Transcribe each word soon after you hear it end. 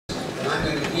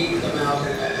I'm going to leave them out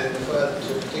and refer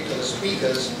to particular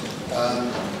speakers. Are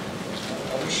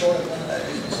we sure that one of that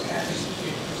is Kathy's?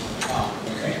 Ah,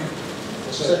 okay.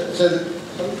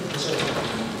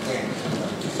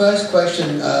 The first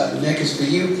question, Nick, is for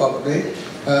you probably.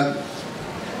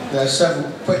 There are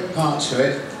several quick parts to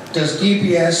it. Does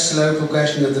DBS slow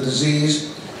progression of the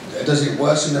disease? Does it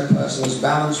worsen a person's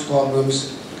balance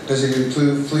problems? Does it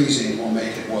improve freezing or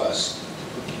make it worse?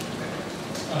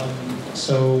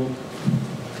 So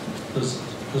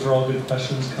those are all good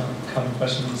questions, common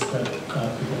questions that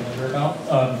people wonder about.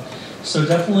 So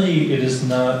definitely it is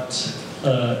not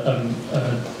a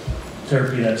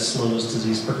therapy that slows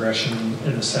disease progression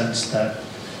in the sense that,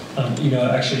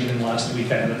 actually even last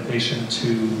week I had a patient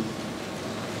who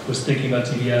was thinking about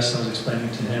DBS, and I was explaining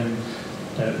to him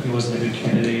that he wasn't a good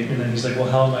candidate, and then he's like, well,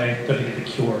 how am I going to get a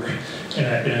cure? And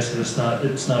I said, it's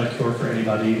not a cure for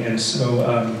anybody, and so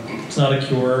it's not a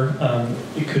cure.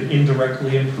 It could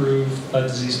indirectly improve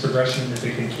disease progression if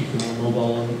it can keep you more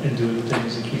mobile and doing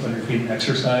things and keep on your feet and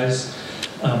exercise,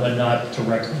 but not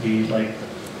directly like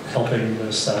helping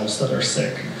the cells that are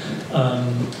sick.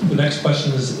 The next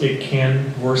question is, it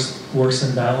can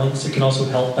worsen balance. It can also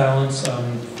help balance.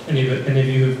 Any of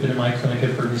you who've been in my clinic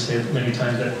have heard me say many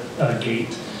times that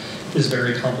gait is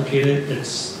very complicated.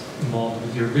 It's involved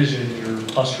with your vision, your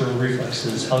postural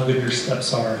reflexes, how good your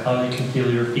steps are, how you can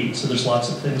feel your feet. So there's lots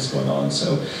of things going on.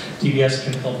 So DBS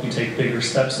can help you take bigger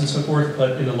steps and so forth,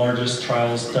 but in the largest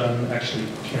trials done, actually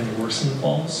can worsen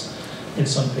falls in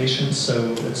some patients.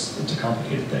 So it's a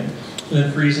complicated thing. And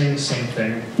then freezing, same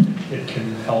thing. It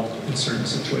can help in certain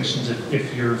situations.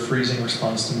 If your freezing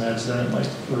responds to meds, then it might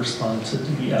respond to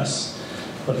DBS.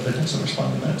 But if it doesn't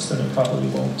respond to meds, then it probably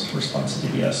won't respond to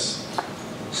DBS.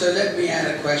 So let me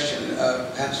add a question,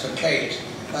 perhaps for Kate.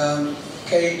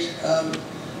 Kate,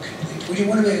 would you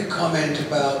want to make a comment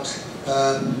about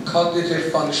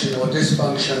cognitive function or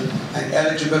dysfunction and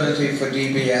eligibility for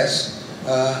DBS,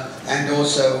 and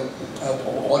also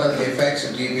what are the effects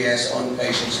of DBS on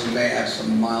patients who may have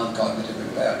some mild cognitive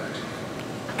impairment?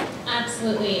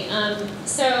 Absolutely.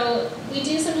 So we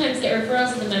do sometimes get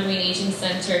referrals to the Memory and Aging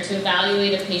Center to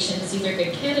evaluate a patient who's either a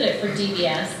good candidate for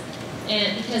DBS,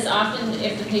 and because often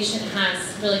if the patient has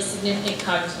really significant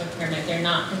cognitive impairment, they're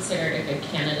not considered a good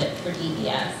candidate for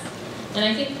DBS. And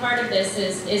I think part of this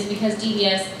is because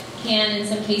DBS can in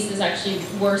some cases actually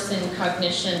worsen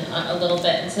cognition a little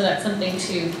bit, and so that's something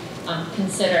to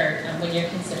consider when you're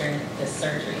considering this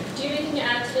surgery. Do you have anything to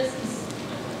add to this?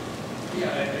 Yeah,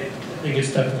 I think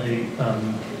it's definitely,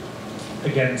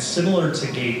 again, similar to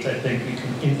gait. I think you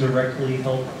can indirectly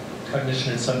help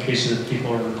cognition in some cases if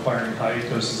people are requiring high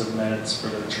doses of meds for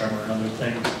their tremor and other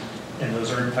things, and those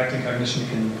are impacting cognition. You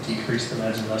can decrease the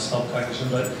meds and thus help cognition,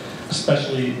 but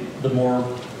especially the more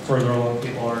further along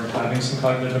people are having some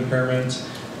cognitive impairment,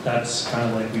 that's kind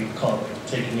of like we call it like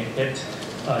taking a hit.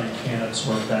 You can't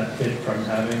absorb that hit from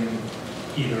having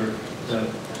either the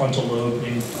frontal lobe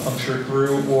being punctured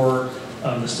through or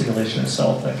the stimulation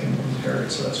itself that can impair it.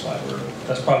 So that's why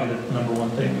that's probably the number one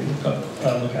thing we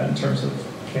look at in terms of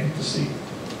candidacy.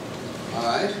 All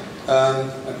right.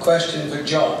 A question for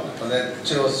John, for that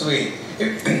 2 or 3.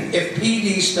 If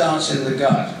PD starts in the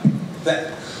gut,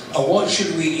 what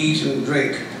should we eat and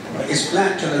drink? Is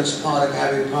flatulence part of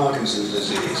having Parkinson's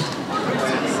disease?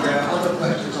 And there are other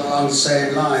questions along the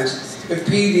same lines. If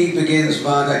PD begins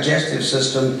via digestive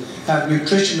system, have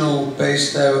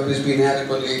nutritional-based therapies been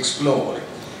adequately explored?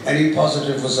 Any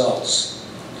positive results?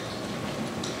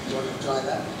 Do you want to try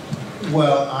that?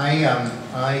 Well,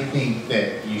 I think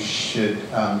that you should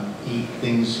eat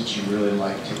things that you really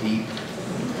like to eat.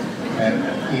 And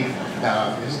eat,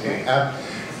 I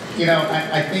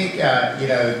think, that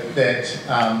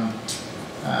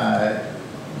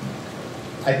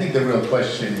I think the real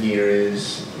question here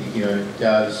is, we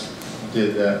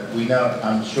know,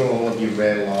 I'm sure all of you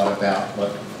read a lot about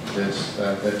what this,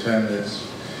 the term that's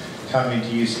come into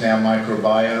use now,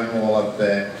 microbiome, all of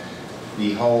the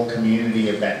whole community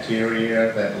of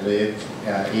bacteria that live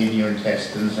in your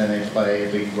intestines, and they play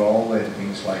a big role in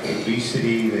things like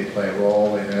obesity, they play a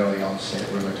role in early onset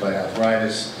rheumatoid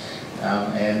arthritis,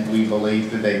 and we believe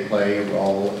that they play a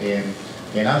role in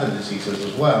other diseases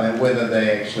as well. And whether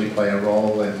they actually play a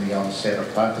role in the onset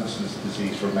of Parkinson's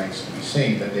disease remains to be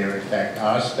seen, but there in fact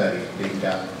are studies being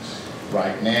done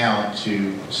right now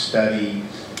to study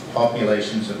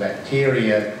populations of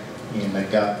bacteria in the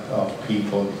gut of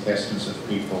people, intestines of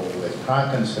people with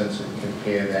Parkinson's, and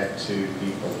compare that to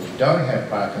people who don't have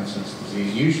Parkinson's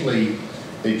disease. Usually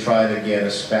they try to get a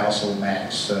spousal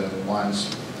match, so one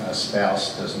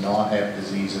spouse does not have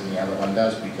disease and the other one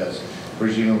does, because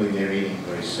presumably they're eating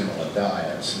very similar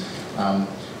diets.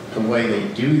 the way they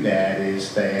do that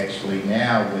is they actually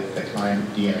now, with the kind of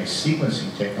DNA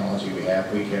sequencing technology we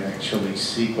have, we can actually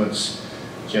sequence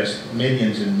just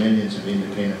millions and millions of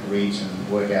independent reads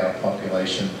and work out a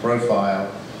population profile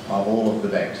of all of the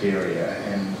bacteria.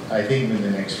 And I think in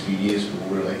the next few years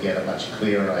we'll really get a much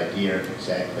clearer idea of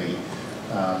exactly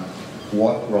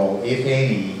what role, if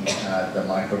any, the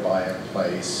microbiome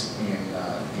plays in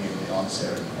the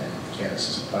onset and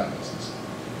genesis of Parkinson's.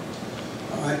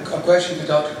 All right, a question for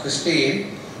Dr.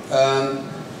 Christine.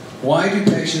 Why do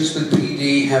patients with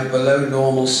PD have below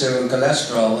normal serum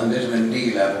cholesterol and vitamin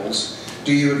D levels?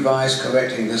 Do you advise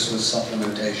correcting this with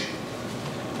supplementation?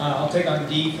 I'll take on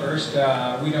D first.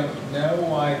 We don't know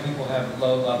why people have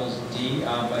low levels of D,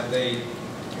 but they,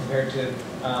 compared to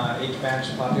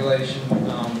age-matched population,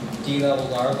 D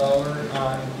levels are lower in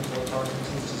people with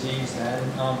Parkinson's disease than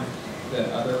the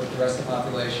rest of the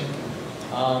population.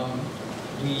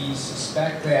 We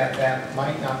suspect that that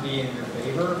might not be in your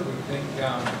favor. We think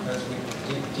because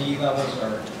D levels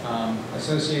are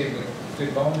associated with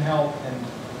good bone health, and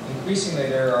increasingly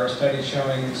there are studies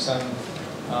showing some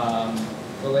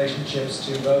relationships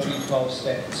to low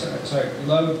B12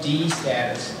 low D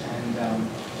status and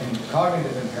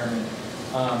cognitive impairment.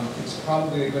 It's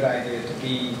probably a good idea to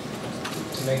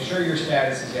make sure your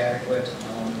status is adequate,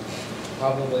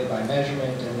 probably by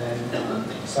measurement and then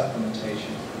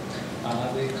supplementation.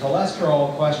 The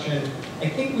cholesterol question, I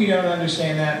think we don't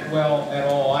understand that well at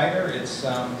all either. It's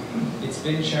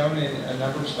been shown in a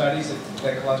number of studies that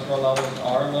cholesterol levels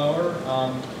are lower.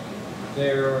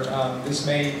 This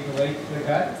may relate to the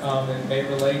gut. It may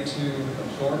relate to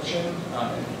absorption.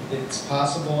 It's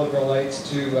possible it relates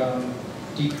to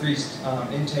decreased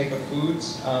intake of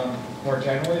foods more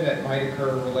generally that might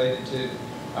occur related to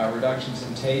reductions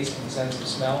in taste and sense of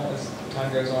smell as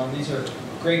time goes on. These are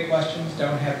great questions,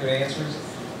 don't have good answers.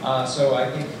 So I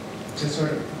think to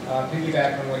sort of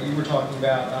piggyback on what you were talking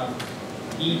about,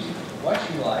 eat what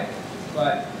you like,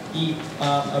 but eat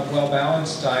a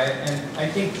well-balanced diet. And I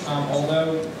think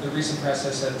although the recent press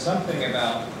has said something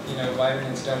about,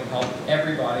 vitamins don't help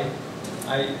everybody,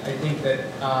 I think that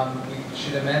we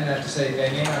should amend that to say they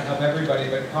may not help everybody,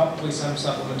 but probably some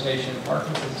supplementation of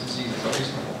Parkinson's disease is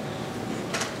reasonable.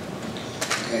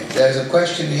 Okay, there's a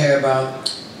question here about,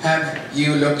 have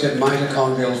you looked at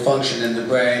mitochondrial function in the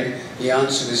brain? The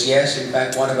answer is yes. In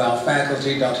fact, one of our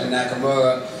faculty, Dr.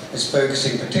 Nakamura, is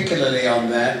focusing particularly on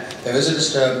that. There is a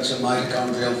disturbance of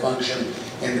mitochondrial function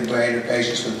in the brain of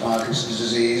patients with Parkinson's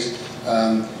disease,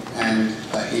 and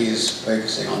he is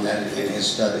focusing on that in his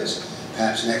studies.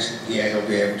 Perhaps next year he'll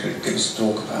be able to give us a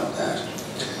talk about that.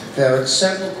 There are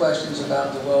several questions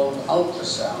about the role of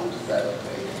ultrasound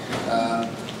therapy.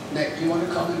 Nick, do you want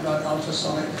to comment about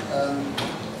ultrasonic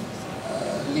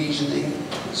lesioning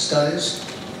studies?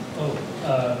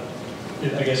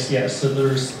 I guess, yes. So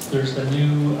there's the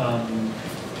new,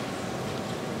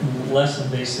 less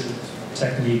invasive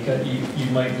technique.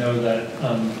 You might know that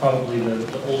probably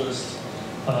the oldest,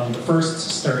 the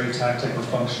first stereotactic or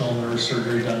functional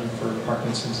neurosurgery done for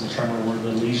Parkinson's and tremor were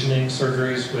the lesioning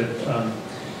surgeries with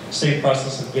same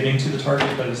process of getting to the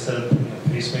target, but instead of putting a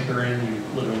pacemaker in, you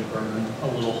literally burn a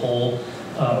little hole,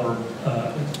 or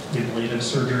the ablative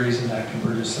surgeries, and that can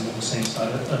produce some of the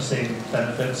same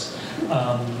benefits.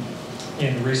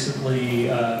 And recently,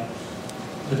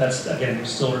 but that's, again,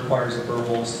 still requires a burr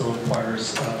hole, still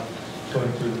requires going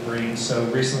through the brain. So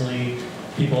recently,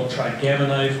 people have tried gamma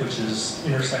knife, which is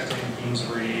intersecting beams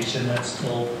of radiation that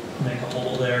still make a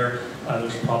hole there.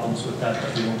 There's problems with that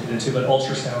we won't get into, but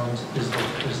ultrasound is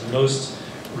the most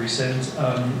recent.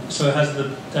 So it has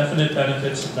the definite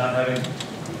benefits of not having to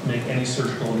make any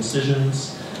surgical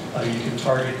incisions. You can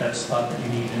target that spot that you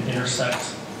need and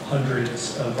intersect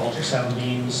hundreds of ultrasound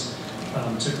beams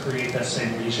to create that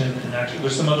same lesion. And actually,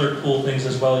 there's some other cool things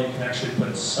as well. You can actually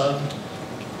put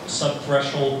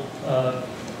sub-threshold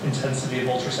intensity of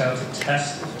ultrasound to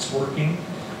test if it's working.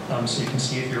 So you can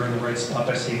see if you're in the right spot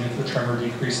by seeing if the tremor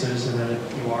decreases, and then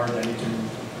if you are, then you can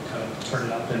kind of turn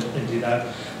it up and do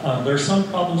that. There are some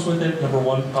problems with it. Number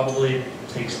one, probably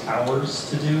takes hours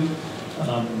to do.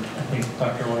 I think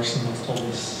Dr. Larson has told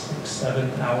us like 7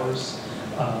 hours.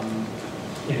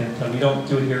 And we don't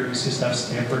do it here at UCSF.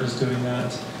 Stanford is doing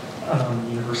that.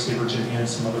 University of Virginia and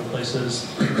some other places.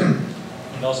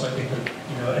 And also, I think that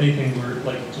anything where,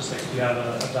 just like if you have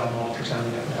an abdominal ultrasound,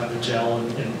 you have to have the gel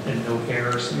and no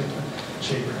hair, so you have to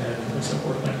shave your head and so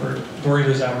forth. And I've heard during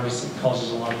those hours it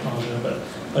causes a lot of nausea,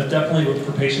 but definitely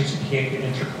for patients who can't get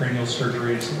intracranial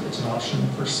surgery, it's an option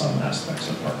for some aspects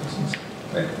of Parkinson's.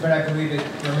 But I believe it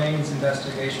remains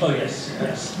investigational. Oh yes,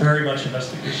 yes, very much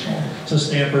investigational. So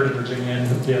Stanford and Virginia and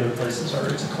the other places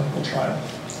it's a clinical trial.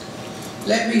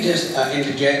 Let me just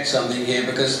interject something here,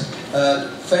 because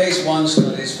phase 1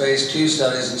 studies, phase 2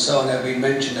 studies, and so on have been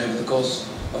mentioned over the course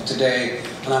of today,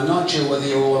 and I'm not sure whether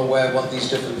you're all aware of what these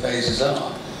different phases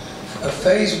are. A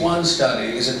phase 1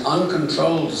 study is an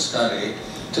uncontrolled study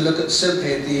to look at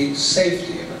simply the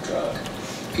safety of a drug.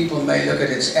 People may look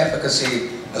at its efficacy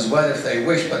as well if they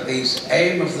wish, but the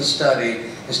aim of the study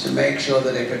is to make sure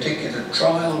that a particular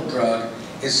trial drug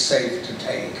is safe to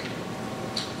take.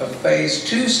 A phase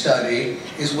 2 study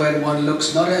is when one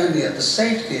looks not only at the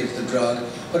safety of the drug,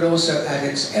 but also at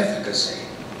its efficacy.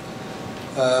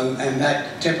 And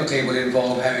that typically would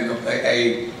involve having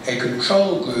a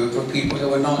control group of people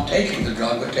who are not taking the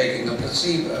drug, but taking a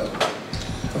placebo.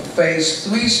 A phase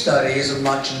 3 study is a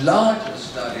much larger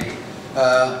study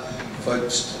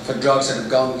for drugs that have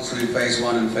gone through phase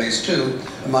 1 and phase 2,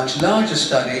 a much larger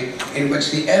study in which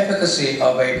the efficacy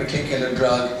of a particular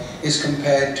drug is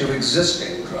compared to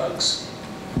existing drugs.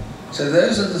 So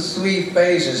those are the 3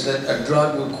 phases that a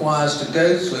drug requires to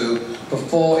go through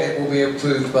before it will be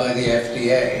approved by the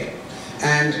FDA.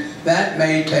 And that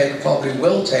may take, probably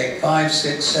will take 5,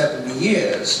 6, 7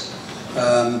 years.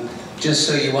 Just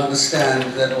so you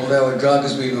understand that although a drug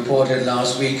has been reported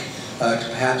last week to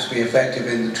perhaps be effective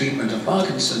in the treatment of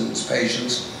Parkinson's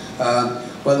patients,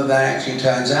 whether that actually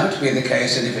turns out to be the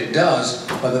case, and if it does,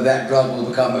 whether that drug will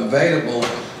become available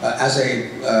as a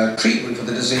treatment for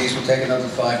the disease will take another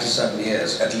 5 to 7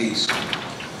 years at least.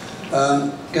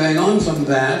 Going on from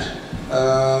that,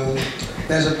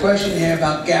 there's a question here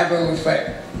about GABA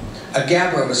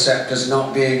receptors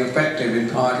not being effective in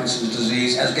Parkinson's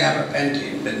disease. Has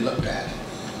gabapentin been looked at?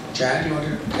 Chad, you want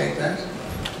to take that?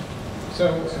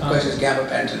 So, the question is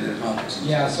gabapentin in Parkinson's.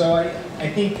 Yeah, so I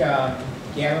think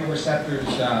GABA receptors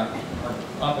are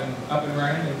up and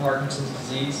running in Parkinson's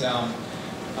disease.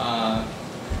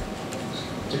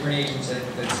 Different agents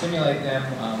that stimulate them,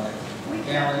 like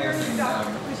gallium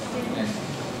and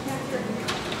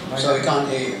so we can't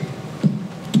hear you.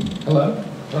 Hello?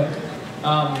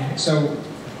 So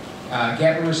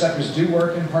GABA receptors do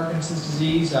work in Parkinson's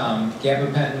disease.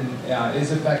 Gabapentin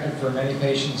is effective for many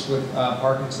patients with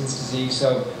Parkinson's disease.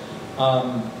 So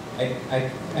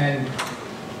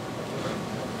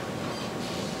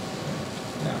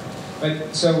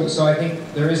So I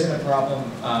think there isn't a problem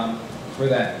for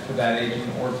that agent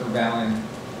or for Valium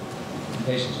in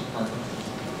patients with Parkinson's.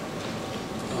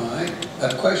 All right.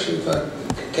 A question for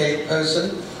Kate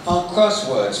Person. Are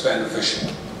crosswords beneficial?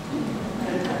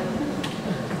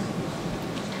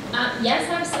 Yes,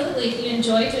 absolutely. If you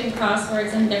enjoy doing crosswords, I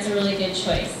think that's a really good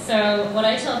choice. So what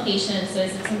I tell patients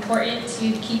is it's important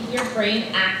to keep your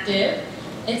brain active.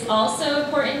 It's also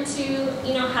important to,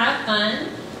 have fun.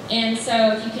 And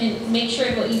so if you can make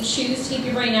sure what you choose to keep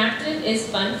your brain active is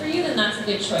fun for you, then that's a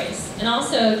good choice. And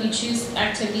also, if you choose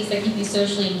activities that keep you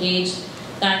socially engaged,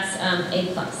 that's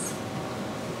A+.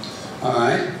 All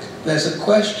right. There's a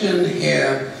question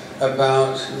here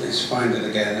about, let's find it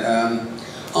again.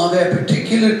 Are there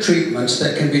particular treatments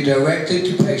that can be directed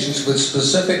to patients with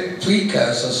specific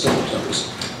precursor symptoms,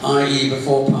 i.e.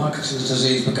 before Parkinson's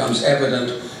disease becomes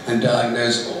evident and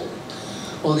diagnosable?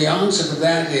 Well, the answer to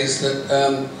that is that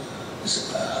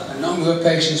a number of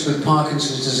patients with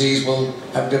Parkinson's disease will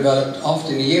have developed,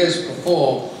 often years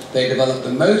before they develop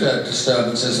the motor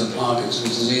disturbances of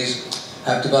Parkinson's disease,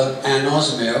 have developed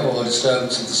anosmia, or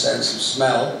disturbance of the sense of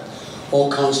smell, or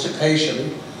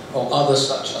constipation, or other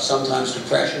such, sometimes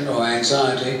depression or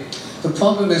anxiety. The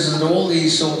problem is that all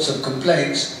these sorts of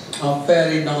complaints are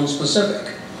fairly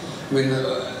non-specific. I mean,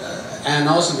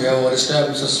 anosmia or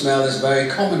disturbance of smell is very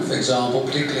common, for example,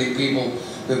 particularly in people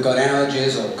who've got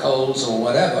allergies or colds or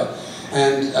whatever.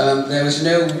 And there is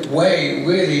no way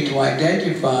really to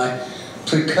identify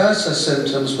precursor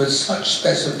symptoms with such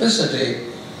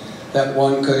specificity that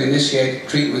one could initiate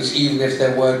treatments even if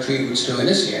there were treatments to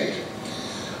initiate.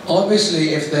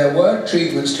 Obviously, if there were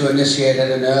treatments to initiate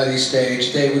at an early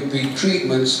stage, they would be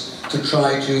treatments to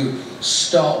try to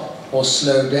stop or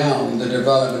slow down the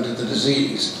development of the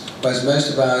disease. Whereas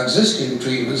most of our existing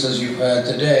treatments, as you've heard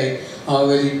today, are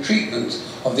really treatments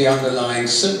of the underlying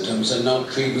symptoms and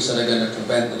not treatments that are going to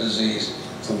prevent the disease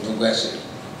from progressing.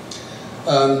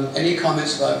 Any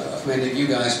comments from any of you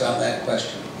guys about that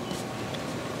question?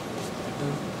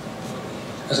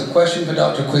 There's a question for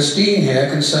Dr. Christine here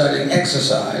concerning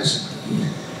exercise.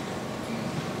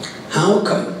 How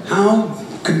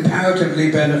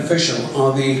comparatively beneficial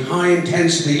are the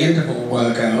high-intensity interval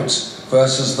workouts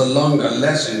versus the longer,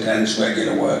 less intense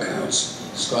regular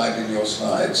workouts described in your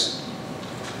slides?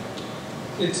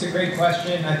 It's a great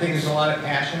question. I think there's a lot of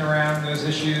passion around those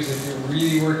issues. If you're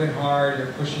really working hard,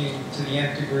 you're pushing to the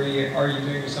nth degree, are you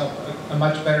doing yourself a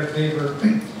much better favor?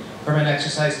 from an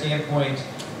exercise standpoint.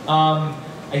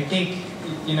 I think,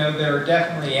 you know, there are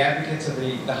definitely advocates of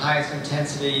the highest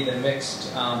intensity, the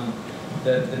mixed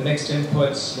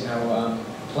inputs, you know,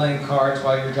 playing cards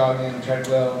while you're jogging on the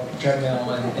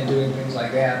treadmill and doing things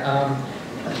like that.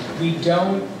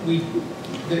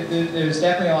 There's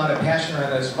definitely a lot of passion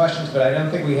around those questions, but I don't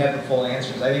think we have the full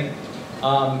answers. I think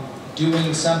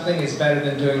doing something is better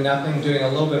than doing nothing. Doing a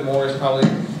little bit more is probably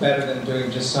better than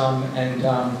doing just some, and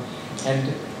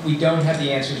we don't have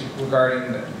the answers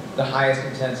regarding the highest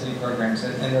intensity programs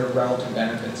and their relative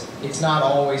benefits. It's not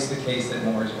always the case that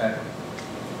more is better.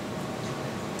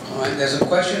 All right, there's a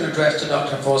question addressed to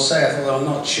Dr. Forsyth, although I'm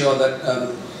not sure that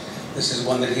this is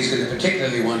one that he's going to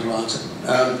particularly want to answer.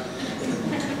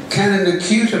 Can an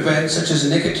acute event such as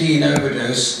nicotine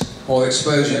overdose or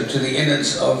exposure to the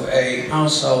innards of a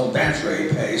household battery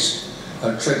paste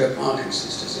trigger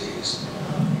Parkinson's disease?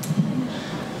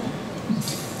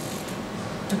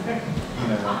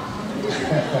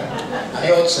 I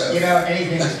thought so. You know,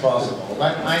 anything is possible.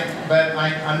 But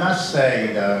I must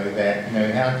say, though, that, you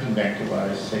know, harking back to what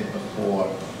I said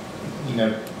before, you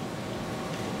know,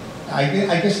 I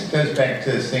guess it goes back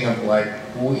to this thing of like,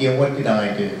 well, yeah, what did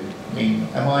I do? I mean,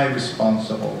 am I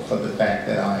responsible for the fact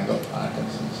that I got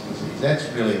Parkinson's disease? That's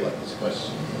really what this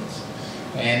question is.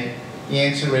 And the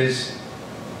answer is,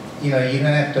 you know, you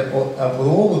don't have to, with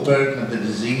all the burden of the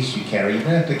disease you carry, you don't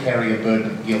have to carry a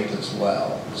burden of guilt as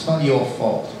well. It's not your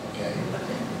fault, okay?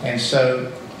 And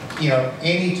so, you know,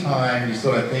 anytime you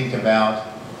sort of think about,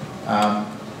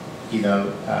 you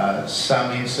know,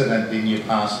 some incident in your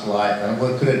past life, and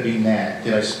what could it be that?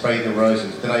 Did I spray the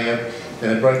roses? Did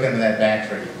I break into that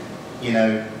battery? You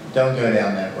know, don't go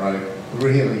down that road.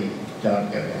 Really don't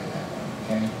go down that road,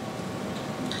 okay?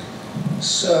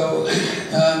 So,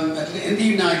 in the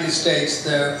United States,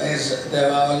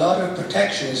 there are a lot of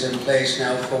protections in place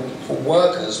now for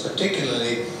workers,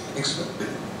 particularly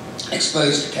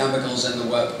exposed to chemicals in the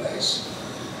workplace.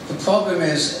 The problem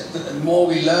is that the more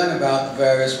we learn about the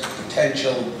various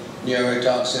potential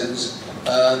neurotoxins,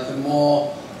 the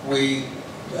more we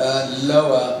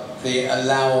lower the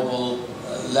allowable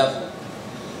level.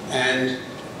 And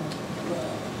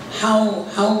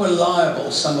how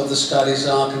reliable some of the studies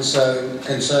are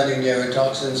concerning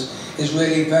neurotoxins is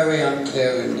really very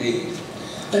unclear indeed.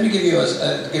 Let me give you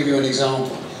an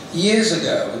example. Years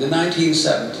ago, in the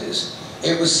 1970s,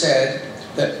 it was said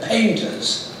that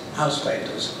painters, house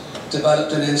painters,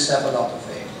 developed an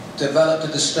encephalopathy, developed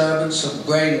a disturbance of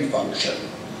brain function.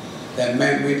 Their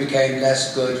memory became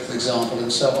less good, for example,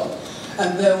 and so on.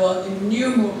 And there were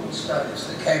innumerable studies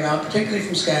that came out, particularly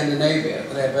from Scandinavia,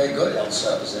 but they had very good health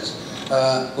services,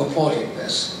 reporting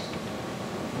this.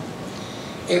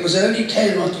 It was only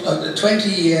 10 or 20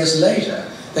 years later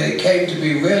that it came to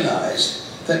be realized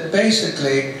that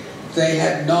basically they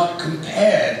had not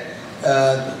compared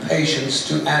the patients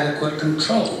to adequate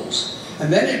controls.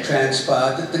 And then it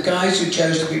transpired that the guys who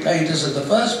chose to be painters in the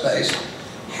first place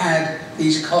had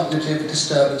these cognitive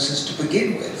disturbances to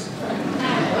begin with.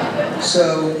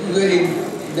 So really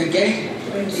negating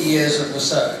 20 years of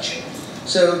research.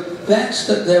 So that's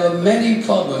that there are many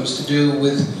problems to do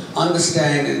with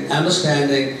understanding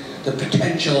the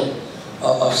potential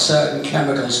of certain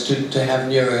chemicals to have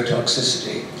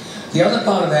neurotoxicity. The other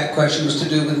part of that question was to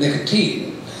do with nicotine.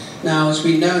 Now, it's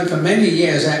been known for many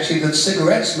years actually that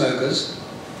cigarette smokers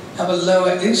have a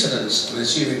lower incidence, I'm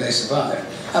assuming they survive,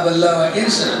 have a lower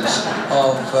incidence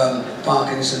of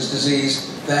Parkinson's disease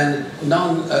than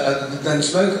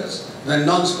non-smokers.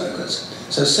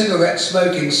 So cigarette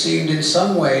smoking seemed in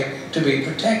some way to be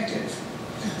protective.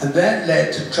 And that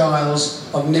led to trials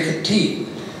of nicotine.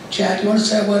 Chad, do you want to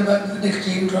say a word about the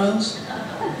nicotine trials?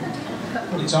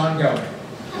 It's ongoing.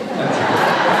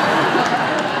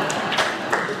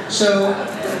 So,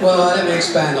 well, let me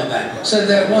expand on that. So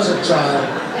there was a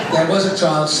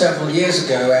trial several years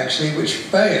ago, actually, which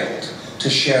failed to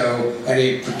show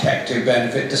any protective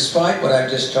benefit, despite what I've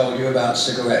just told you about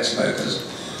cigarette smokers.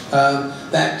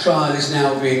 That trial is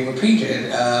now being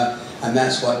repeated, and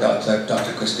that's what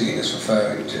Dr. Christine is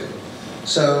referring to.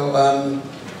 So,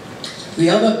 the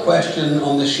other question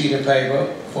on the sheet of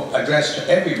paper, addressed to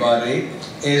everybody,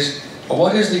 is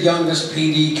what is the youngest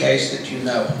PD case that you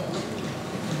know of?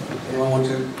 Anyone want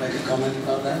to make a comment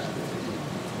about that?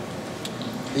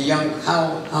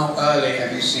 How early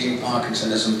have you seen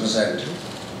Parkinsonism present?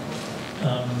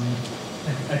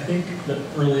 I think the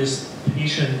earliest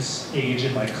patient's age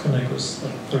in my clinic was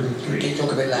like 33. Can you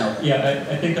talk a bit louder? Yeah,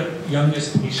 I think the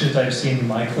youngest patient I've seen in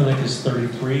my clinic is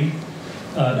 33,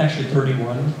 actually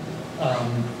 31.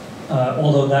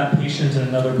 Although that patient and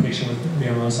another patient with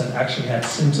VMOS had actually had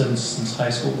symptoms since high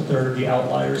school, but they're the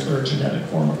outliers. They're a genetic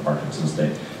form of Parkinson's.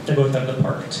 They both have the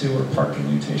PARK2 or Parkin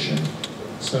mutation.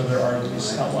 So there are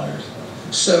these outliers.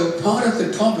 So part of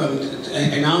the problem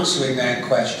in answering that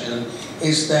question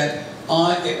is that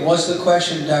was the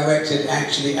question directed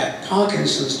actually at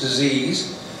Parkinson's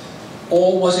disease,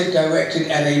 or was it directed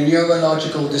at a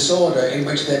neurological disorder in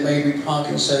which there may be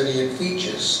Parkinsonian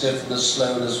features, stiffness,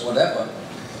 slowness, whatever?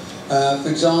 For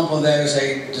example, there is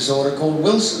a disorder called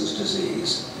Wilson's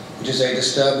disease, which is a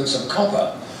disturbance of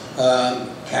copper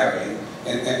carrying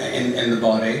in the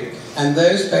body. And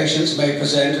those patients may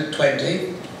present at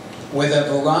 20 with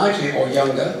a variety, or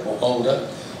younger, or older,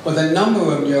 with a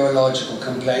number of neurological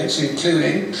complaints,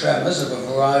 including tremors of a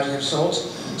variety of sorts,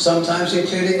 sometimes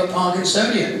including a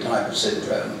Parkinsonian type of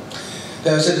syndrome.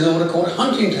 There's a disorder called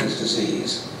Huntington's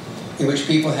disease, in which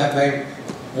people have made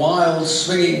wild,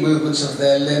 swinging movements of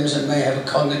their limbs and may have a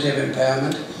cognitive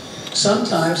impairment.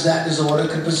 Sometimes that disorder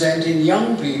could present in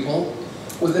young people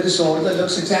with a disorder that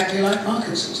looks exactly like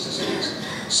Parkinson's disease.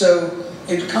 So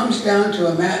it comes down to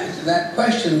that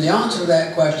question, the answer to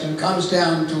that question comes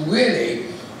down to really,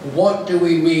 what do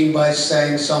we mean by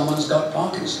saying someone's got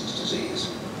Parkinson's disease?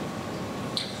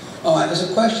 All right, there's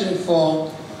a question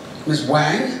for Ms.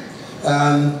 Wang.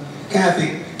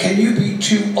 Kathy, can you be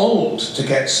too old to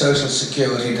get Social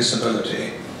Security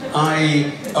disability?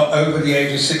 I.e., over the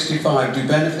age of 65, do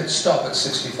benefits stop at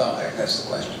 65? That's the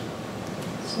question.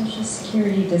 Social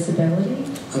Security disability?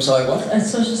 I'm sorry, what? A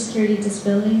Social Security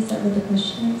disability, is that what the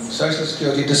question is? Social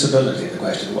Security disability, the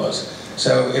question was.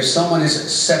 So if someone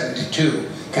is 72,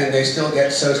 can they still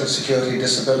get Social Security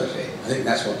disability? I think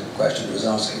that's what the question was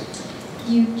asking.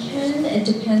 You can, it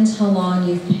depends how long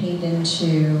you've paid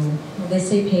into, well, they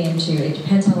say pay into, it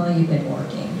depends how long you've been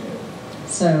working.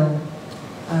 So,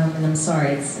 and I'm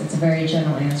sorry, it's a very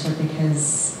general answer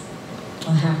because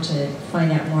I'll have to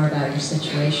find out more about your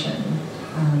situation.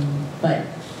 But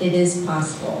it is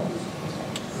possible.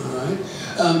 All right.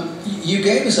 You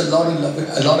gave us a lot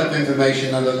of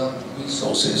information and a lot of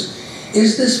resources.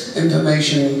 Is this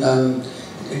information,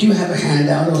 do you have a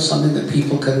handout or something that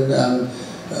people can,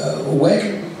 where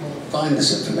can people find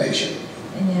this information?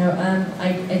 You know,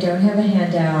 I don't have a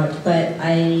handout, but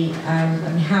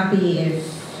I'm happy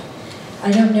if,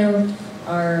 I don't know if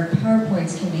our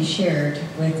PowerPoints can be shared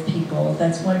with people.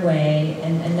 That's one way,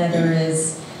 and another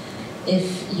is,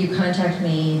 if you contact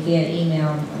me via email,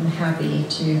 I'm happy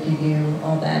to give you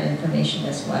all that information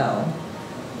as well.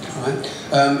 All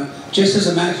right. Just as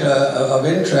a matter of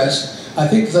interest, I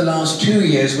think for the last 2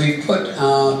 years we've put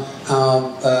our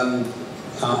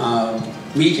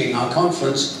meeting, our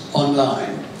conference,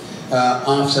 online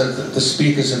after the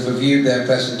speakers have reviewed their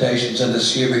presentations and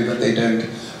assuming that they don't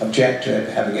object to it,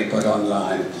 having it put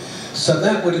online. So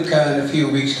that would occur in a few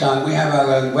weeks' time. We have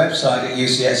our own website at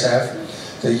UCSF,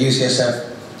 the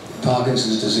UCSF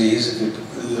Parkinson's disease. If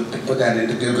you put that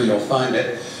into Google, you'll find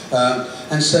it.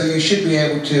 And so you should be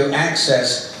able to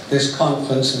access this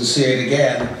conference and see it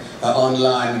again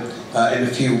online in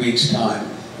a few weeks' time.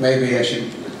 Maybe actually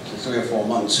 3 or 4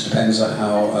 months, depends on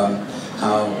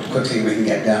how quickly we can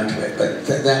get down to it. But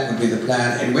that would be the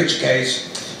plan, in which case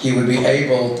you would be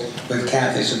able, with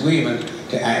Kathy's agreement,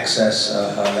 to access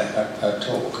her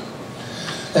talk.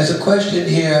 There's a question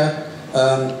here.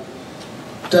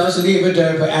 Does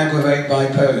levodopa aggravate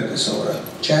bipolar disorder?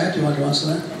 Chad, do you want to answer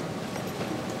that?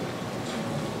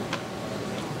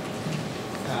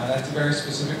 That's a very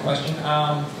specific question.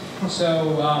 I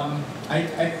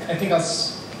think I'll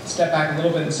step back a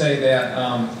little bit and say that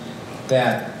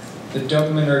that the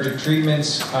dopaminergic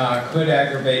treatments could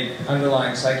aggravate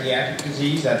underlying psychiatric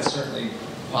disease. That's certainly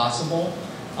possible,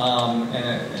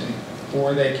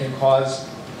 or they can cause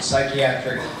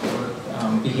psychiatric or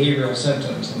behavioral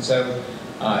symptoms. And so,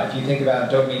 if you think about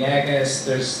dopamine agonists,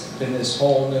 there's been this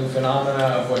whole new phenomena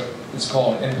of what is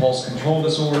called impulse control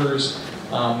disorders,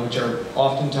 which are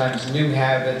oftentimes new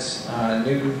habits,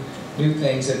 new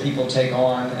things that people take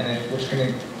on, and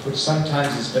which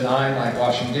sometimes is benign, like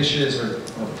washing dishes or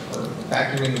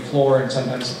vacuuming the floor, and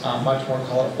sometimes much more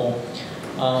colorful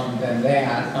than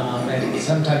that, and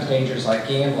sometimes dangerous, like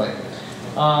gambling.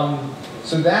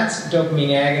 So that's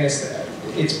dopamine agonist.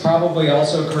 It probably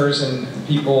also occurs in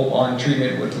people on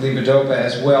treatment with levodopa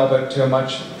as well, but to a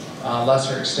much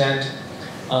lesser extent.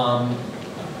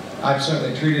 I've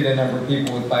certainly treated a number of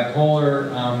people with bipolar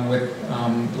with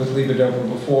levodopa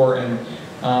before, and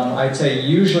I'd say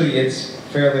usually it's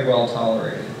fairly well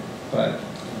tolerated. But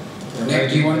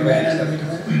Nick, do you want to add anything to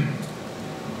that?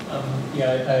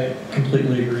 Yeah, I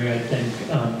completely agree. I think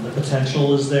the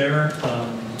potential is there,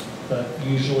 but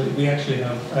usually we actually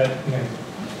have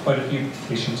quite a few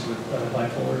patients with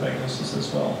bipolar diagnosis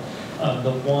as well.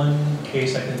 The one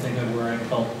case I can think of where I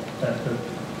felt that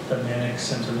the manic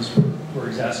symptoms were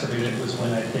exacerbated was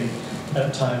when I think at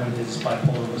a time when his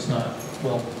bipolar was not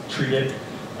well treated,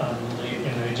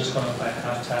 and I had just gone up by a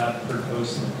half tab per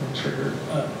dose and triggered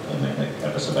a manic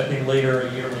episode. I think later,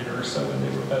 a year later or so, when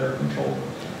they were better controlled,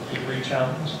 he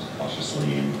re-challenged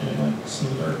cautiously and it went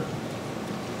smoother.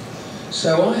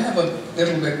 So I have a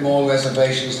little bit more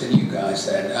reservations than you guys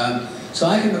then. So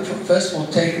I can, first of all,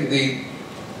 taking the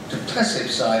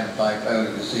depressive side of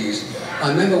bipolar disease. I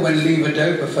remember when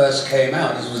levodopa first came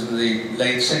out, this was in the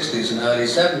late 60s and early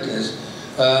 70s,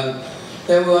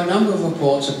 there were a number of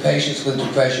reports of patients with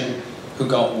depression who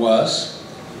got worse,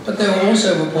 but there were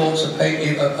also reports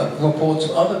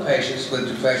of other patients with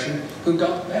depression who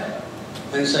got better.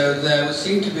 And so there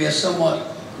seemed to be a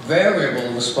somewhat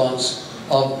variable response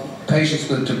of patients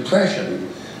with depression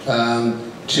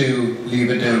to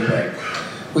levodopa.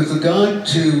 With regard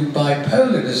to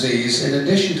bipolar disease, in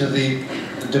addition to the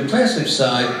depressive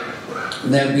side,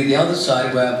 there would be the other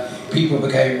side where people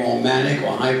became more manic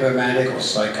or hypomanic or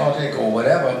psychotic or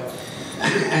whatever.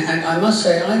 And I must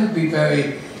say, I would be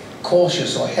very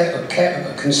cautious or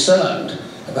concerned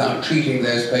about treating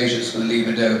those patients with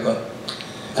levodopa.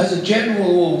 As a general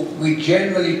rule, we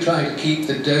generally try to keep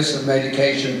the dose of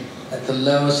medication at the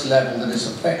lowest level that is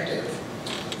effective.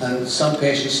 And some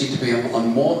patients seem to be on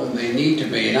more than they need to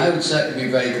be, and I would certainly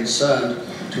be very concerned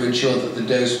to ensure that the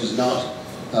dose was not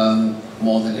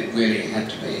more than it really had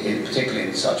to be, particularly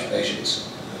in such patients.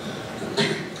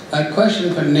 A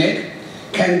question for Nick.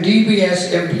 Can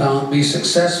DBS implant be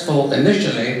successful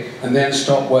initially and then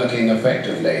stop working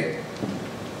effectively?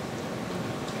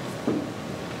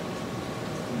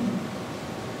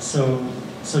 So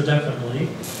definitely.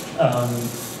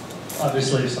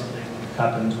 Obviously, if something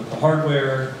happens with the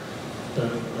hardware, the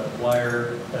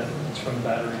wire that's from the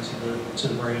battery to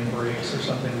the brain breaks or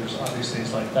something, there's obvious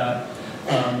things like that.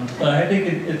 But I think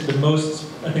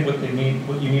I think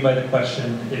what you mean by the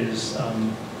question is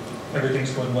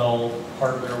everything's going well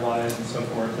hardware-wise and so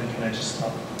forth, and can I just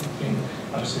stop working?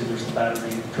 Obviously, there's the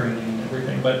battery draining and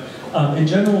everything. But in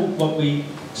general, what we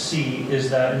see is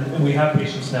that, and we have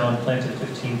patients now implanted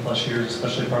 15 plus years,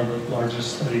 especially part of the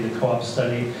largest study, the co-op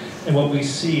study, and what we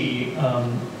see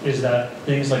is that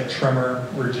things like tremor,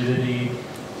 rigidity,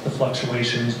 the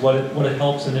fluctuations, what it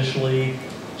helps initially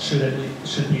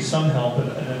should be some help,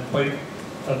 and quite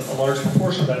a large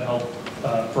proportion of that help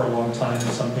for a long time in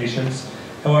some patients.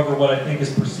 However, what I think is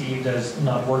perceived as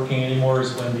not working anymore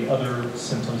is when the other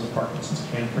symptoms of Parkinson's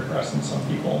can progress in some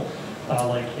people,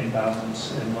 like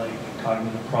imbalance and like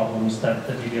cognitive problems that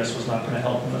the DBS was not going to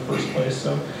help in the first place.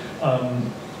 So,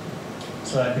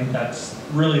 so I think that's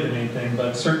really the main thing.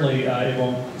 But certainly,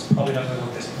 it's probably not going to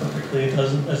work as perfectly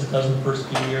as it does in the first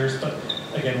few years. But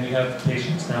again, we have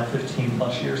patients now 15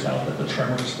 plus years out that the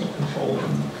tremor is still controlled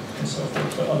and so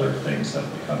forth. But other things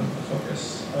have become the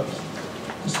focus of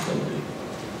disability.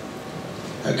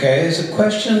 Okay, there's a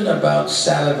question about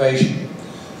salivation.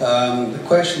 The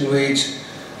question reads,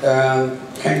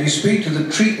 can you speak to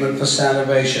the treatment for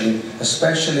salivation,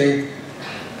 especially,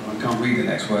 I can't read the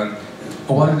next word,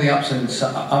 what are the ups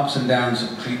and downs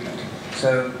of treatment?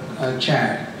 So,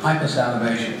 Chad,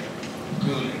 hypersalivation.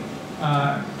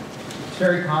 It's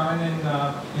very common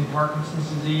in Parkinson's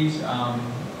disease,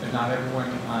 but not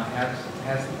everyone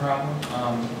has the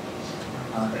problem.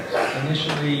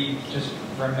 Initially, just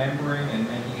remembering and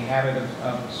making a habit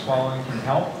of swallowing can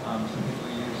help. Some people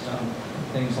use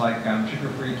things like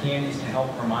sugar-free candies to help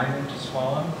remind them to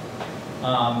swallow.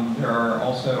 There are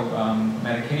also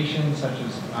medications such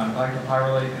as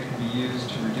glycopyrrolate that can be used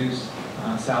to reduce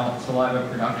saliva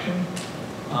production.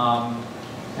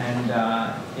 And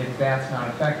if that's not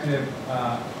effective,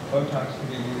 Botox can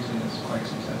be used and is quite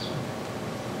successful.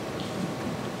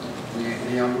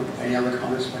 Any other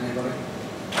comments from anybody?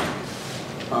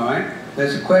 All right.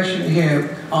 There's a question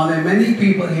here. Are there many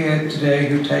people here today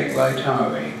who take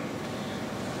Rytari?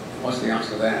 What's the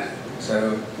answer to that?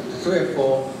 So, 3 or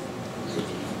 4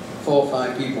 or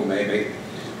 5 people maybe.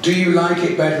 Do you like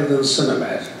it better than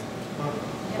Cinemet?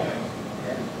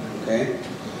 Okay.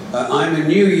 I'm a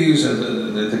new user,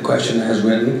 the questioner has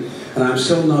written, and I'm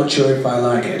still not sure if I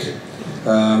like it.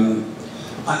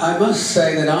 I must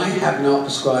say that I have not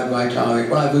prescribed Rytari.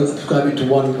 Well, I've prescribed it to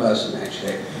one person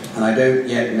actually, and I don't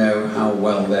yet know how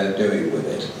well they're doing with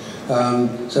it.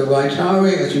 So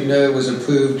Rytari, as you know, was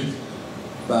approved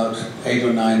about 8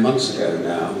 or 9 months ago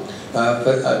now.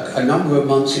 For a number of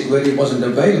months it really wasn't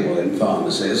available in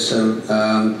pharmacies, so,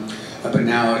 but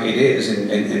now it is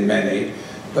in many.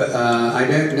 But I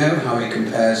don't know how it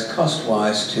compares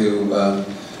cost-wise to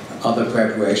other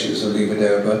preparations of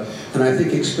levodopa, and I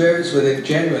think experience with it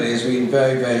generally has been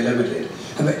very, very limited.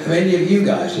 Have any of you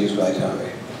guys used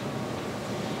Vitari?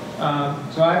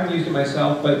 So I haven't used it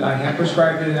myself, but I have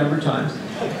prescribed it a number of times.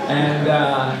 And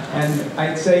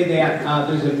I'd say that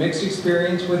there's a mixed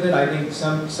experience with it. I think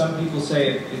some people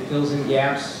say it fills in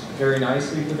gaps very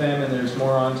nicely for them and there's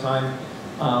more on time.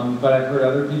 But I've heard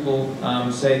other people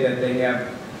say that they have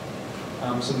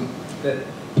that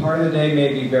part of the day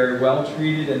may be very well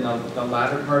treated and the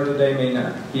latter part of the day may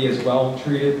not be as well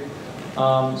treated.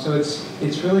 So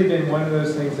it's really been one of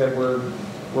those things that we're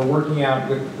working out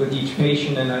with each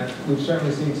patient, and we've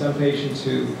certainly seen some patients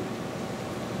who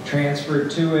transferred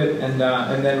to it and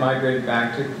then migrated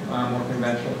back to more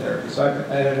conventional therapy. So I've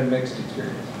had a mixed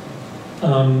experience.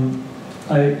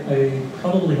 I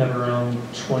probably have around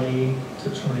 20 to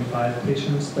 25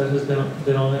 patients that has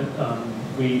been on it.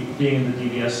 Being in the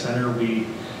DBS center, we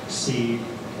see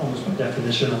almost by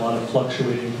definition a lot of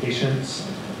fluctuating patients.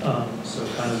 So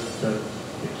kind of the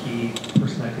key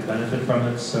person that could benefit from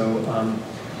it. So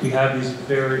we have these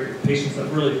patients that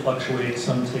really fluctuate.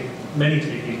 Many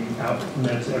taking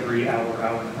meds every hour,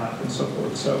 hour and a half, and so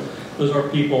forth. So those are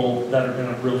people that are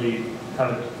going to really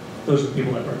those are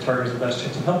people that Vitari has the best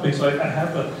chance of helping. So I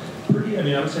have a pretty,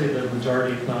 I would say the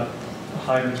majority, if not a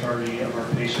high majority of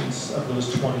our patients, of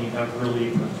those 20, have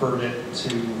really preferred it to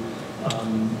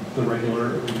the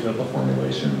regular levodopa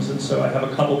formulations. And so I have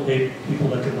a couple people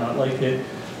that did not like it.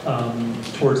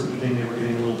 Towards the evening, they were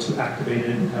getting a little too activated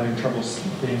and having trouble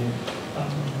sleeping.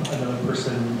 Another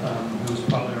person who was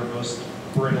probably our most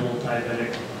brittle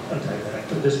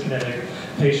dyskinetic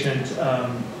patient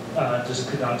just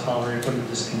could not tolerate from the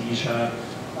dyskinesia.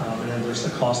 And then there's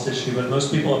the cost issue, but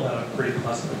most people have had a pretty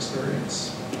positive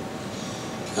experience.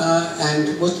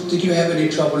 And did you have any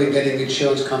trouble in getting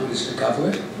insurance companies to cover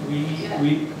it?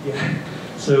 Yeah.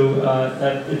 So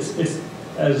it's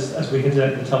as we hinted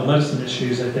at in the telemedicine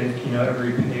issues, I think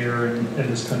every payer in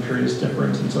this country is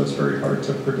different, and so it's very hard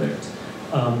to predict.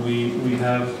 We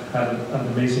have had an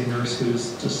amazing nurse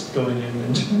who's just going in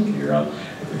and trying to figure out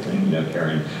everything,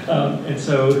 Karen, and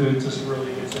so who just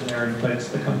really gets in there and fights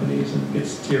the companies and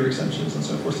gets tier exemptions and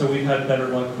so forth. So we've had better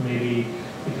luck maybe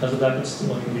because of that, but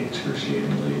still it can be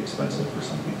excruciatingly expensive for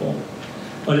some people.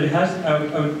 But it has,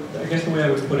 I guess the way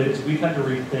I would put it is we've had to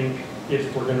rethink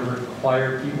if we're going to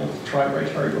require people to try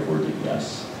Vitari before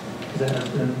DBS, because it has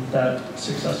been that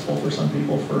successful for some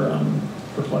people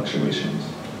for fluctuations.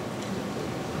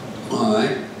 All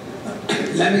right.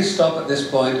 Let me stop at this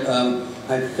point.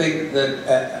 I think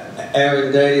that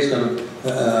Aaron Day has got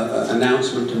an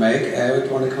announcement to make. Aaron, do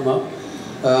you want to come up?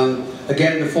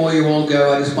 Again, before you all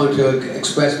go, I just want to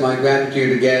express my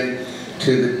gratitude again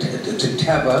to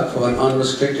TABA for an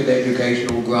unrestricted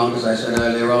educational grant, as I said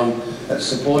earlier on, that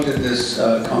supported this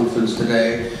conference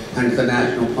today, and to the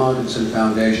National Parkinson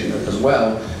Foundation as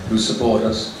well, who support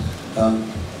us.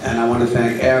 And I want to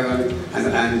thank Aaron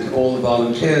and all the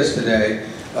volunteers today,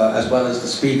 as well as the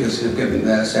speakers who've given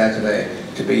their Saturday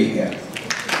to be here.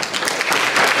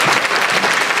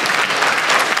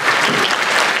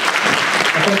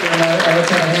 I think let's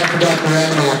have a hand for Dr.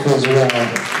 Amanoff as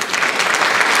well.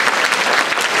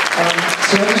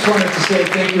 So I just wanted to say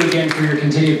thank you again for your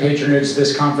continued patronage.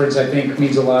 This conference, I think,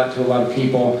 means a lot to a lot of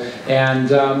people.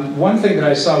 And one thing that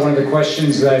I saw, one of the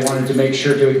questions that I wanted to make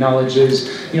sure to acknowledge is,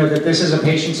 that this is a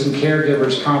patients and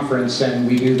caregivers conference, and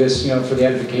we do this, for the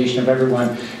edification of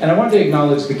everyone. And I wanted to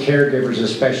acknowledge the caregivers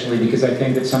especially, because I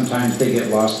think that sometimes they get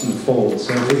lost in the fold.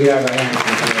 So if we could have a hand for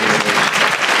the caregivers.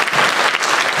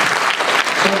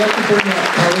 So I'd like to bring up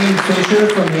Colleen Fisher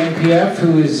from the NPF,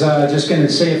 who is just going to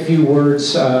say a few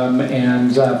words,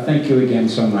 and thank you again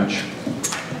so much.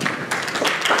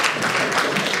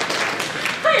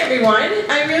 Hi everyone.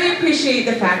 I really appreciate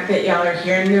the fact that y'all are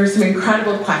here, and there were some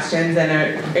incredible questions and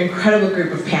an incredible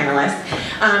group of panelists.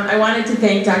 I wanted to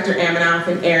thank Dr. Amanoff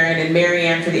and Aaron and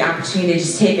Marianne for the opportunity to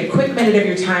just take a quick minute of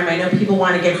your time. I know people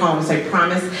want to get home, so I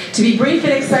promise to be brief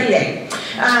and exciting.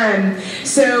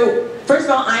 First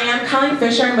of all, I am Colleen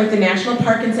Fisher. I'm with the National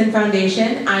Parkinson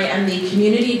Foundation. I am the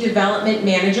Community Development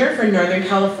Manager for Northern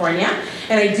California.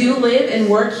 And I do live and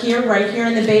work here, right here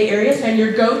in the Bay Area, so I'm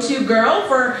your go-to girl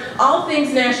for all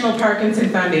things National Parkinson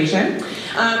Foundation.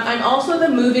 I'm also the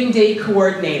Moving Day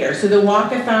Coordinator. So the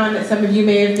walkathon that some of you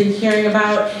may have been hearing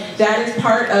about, that is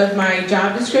part of my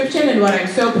job description and what I'm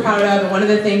so proud of, and one of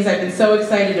the things I've been so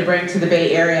excited to bring to the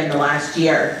Bay Area in the last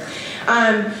year.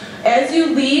 As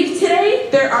you leave today,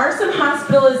 there are some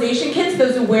hospitalization kits,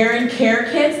 those aware and care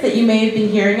kits that you may have been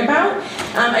hearing about.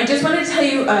 I just wanted to tell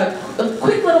you a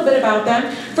quick little bit about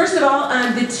them. First of all,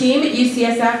 the team at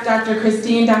UCSF, Dr.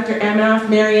 Christine, Dr. Amanoff,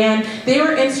 Marianne, they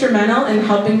were instrumental in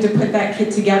helping to put that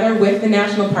kit together with the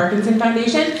National Parkinson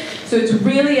Foundation. So it's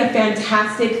really a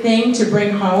fantastic thing to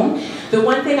bring home. The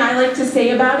one thing I like to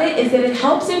say about it is that it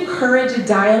helps encourage a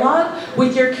dialogue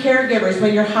with your caregivers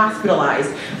when you're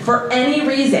hospitalized for any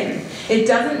reason. It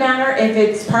doesn't matter if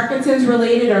it's Parkinson's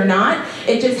related or not.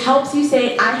 It just helps you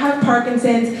say, I have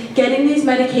Parkinson's. Getting these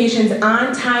medications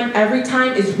on time, every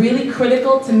time is really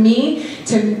critical to me,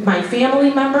 to my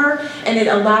family member, and it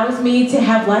allows me to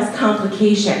have less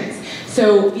complications.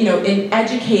 So, you know, in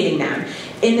educating them.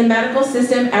 In the medical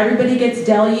system, everybody gets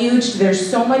deluged. There's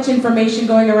so much information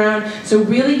going around. So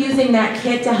really using that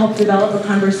kit to help develop a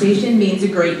conversation means a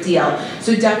great deal.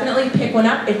 So definitely pick one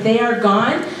up. If they are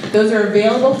gone, those are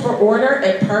available for order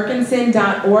at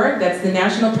parkinson.org. That's the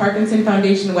National Parkinson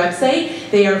Foundation website.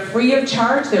 They are free of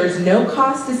charge. There is no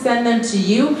cost to send them to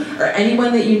you or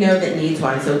anyone that you know that needs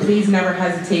one. So please never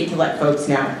hesitate to let folks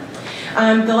know.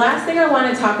 The last thing I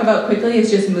want to talk about quickly is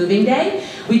just moving day.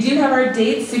 We do have our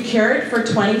dates secured for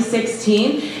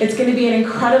 2016. It's going to be an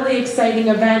incredibly exciting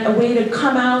event, a way to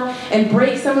come out and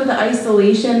break some of the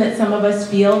isolation that some of us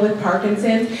feel with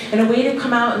Parkinson's, and a way to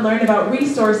come out and learn about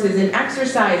resources and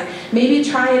exercise. Maybe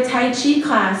try a Tai Chi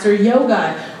class or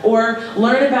yoga, or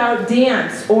learn about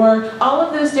dance, or all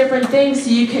of those different things so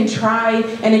you can try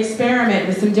and experiment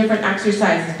with some different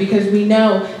exercises, because we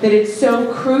know that it's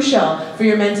so crucial for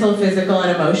your mental, physical,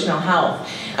 and emotional health.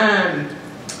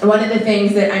 One of the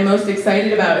things that I'm most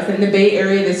excited about is that in the Bay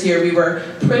Area this year, we were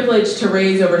privileged to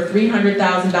raise over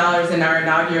 $300,000 in our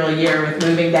inaugural year with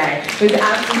Moving Day. It was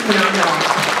absolutely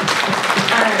phenomenal.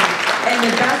 And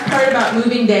the best part about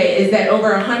Moving Day is that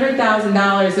over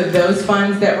 $100,000 of those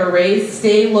funds that were raised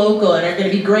stay local and are going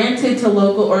to be granted to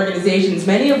local organizations,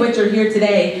 many of which are here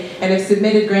today and have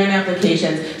submitted grant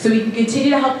applications, so we can continue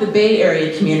to help the Bay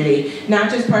Area community, not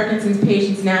just Parkinson's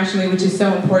patients nationally, which is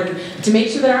so important, but to make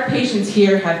sure that our patients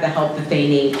here have the help that they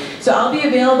need. So I'll be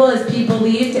available as people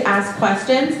leave to ask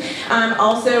questions.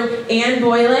 Also, Ann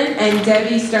Boylan and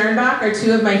Debbie Sternbach are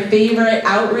two of my favorite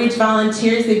outreach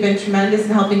volunteers. They've been tremendous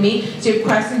in helping me. So if you have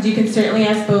questions, you can certainly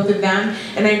ask both of them.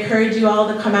 And I encourage you all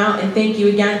to come out, and thank you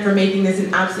again for making this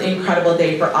an absolutely incredible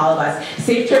day for all of us.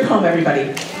 Safe trip home,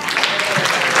 everybody.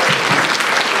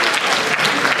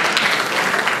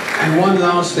 And one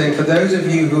last thing, for those of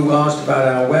you who asked about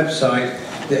our website,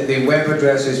 the web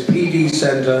address is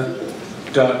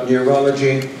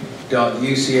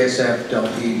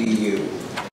pdcenter.neurology.ucsf.edu.